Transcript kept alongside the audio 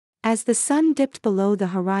As the sun dipped below the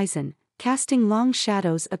horizon, casting long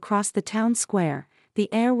shadows across the town square, the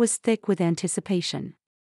air was thick with anticipation.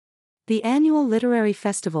 The annual literary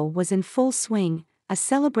festival was in full swing, a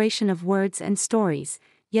celebration of words and stories,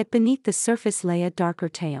 yet beneath the surface lay a darker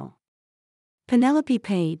tale. Penelope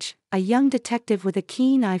Page, a young detective with a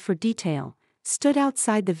keen eye for detail, stood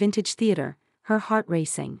outside the Vintage Theater, her heart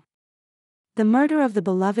racing. The murder of the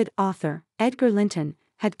beloved author, Edgar Linton,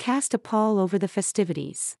 had cast a pall over the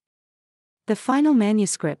festivities. The final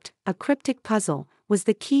manuscript, a cryptic puzzle, was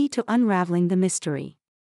the key to unraveling the mystery.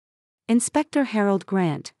 Inspector Harold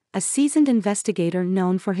Grant, a seasoned investigator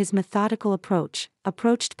known for his methodical approach,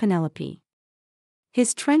 approached Penelope.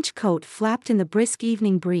 His trench coat flapped in the brisk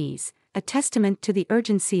evening breeze, a testament to the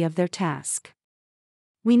urgency of their task.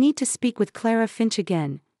 "We need to speak with Clara Finch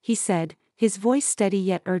again," he said, his voice steady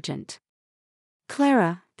yet urgent.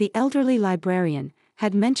 Clara, the elderly librarian,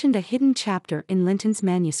 had mentioned a hidden chapter in Linton's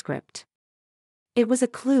manuscript. It was a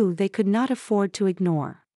clue they could not afford to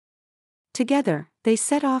ignore. Together, they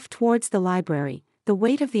set off towards the library, the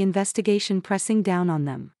weight of the investigation pressing down on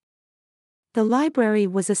them. The library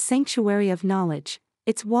was a sanctuary of knowledge,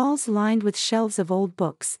 its walls lined with shelves of old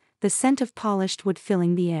books, the scent of polished wood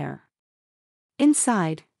filling the air.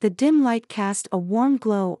 Inside, the dim light cast a warm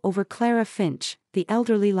glow over Clara Finch, the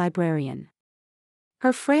elderly librarian.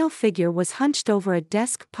 Her frail figure was hunched over a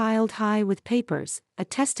desk piled high with papers, a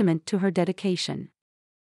testament to her dedication.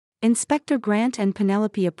 Inspector Grant and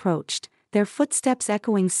Penelope approached, their footsteps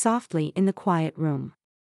echoing softly in the quiet room.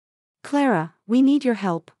 "Clara, we need your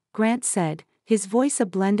help," Grant said, his voice a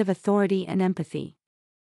blend of authority and empathy.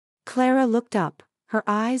 Clara looked up, her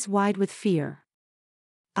eyes wide with fear.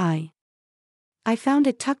 I found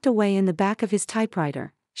it tucked away in the back of his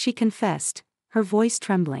typewriter," she confessed, her voice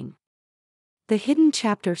trembling. The hidden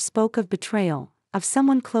chapter spoke of betrayal, of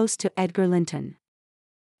someone close to Edgar Linton.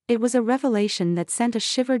 It was a revelation that sent a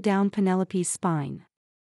shiver down Penelope's spine.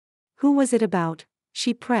 "Who was it about?"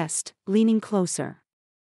 she pressed, leaning closer.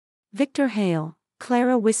 "Victor Hale,"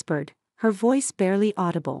 Clara whispered, her voice barely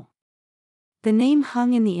audible. The name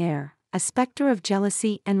hung in the air, a specter of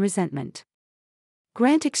jealousy and resentment.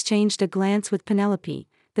 Grant exchanged a glance with Penelope,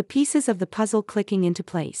 the pieces of the puzzle clicking into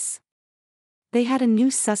place. They had a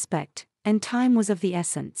new suspect, and time was of the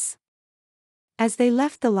essence. As they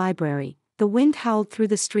left the library, the wind howled through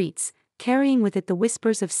the streets, carrying with it the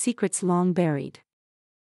whispers of secrets long buried.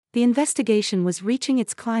 The investigation was reaching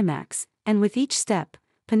its climax, and with each step,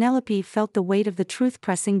 Penelope felt the weight of the truth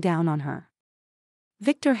pressing down on her.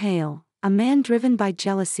 Victor Hale, a man driven by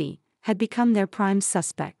jealousy, had become their prime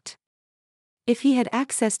suspect. If he had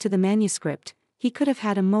access to the manuscript, he could have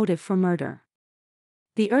had a motive for murder.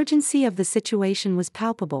 The urgency of the situation was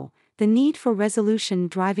palpable, the need for resolution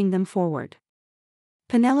driving them forward.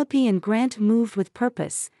 Penelope and Grant moved with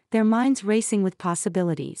purpose, their minds racing with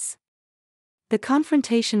possibilities. The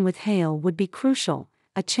confrontation with Hale would be crucial,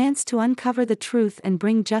 a chance to uncover the truth and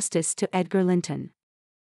bring justice to Edgar Linton.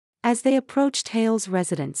 As they approached Hale's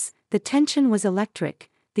residence, the tension was electric,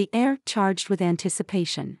 the air charged with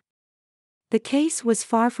anticipation. The case was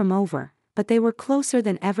far from over, but they were closer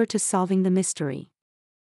than ever to solving the mystery.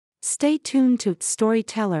 Stay tuned to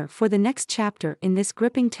Storyteller for the next chapter in this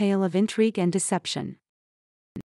gripping tale of intrigue and deception.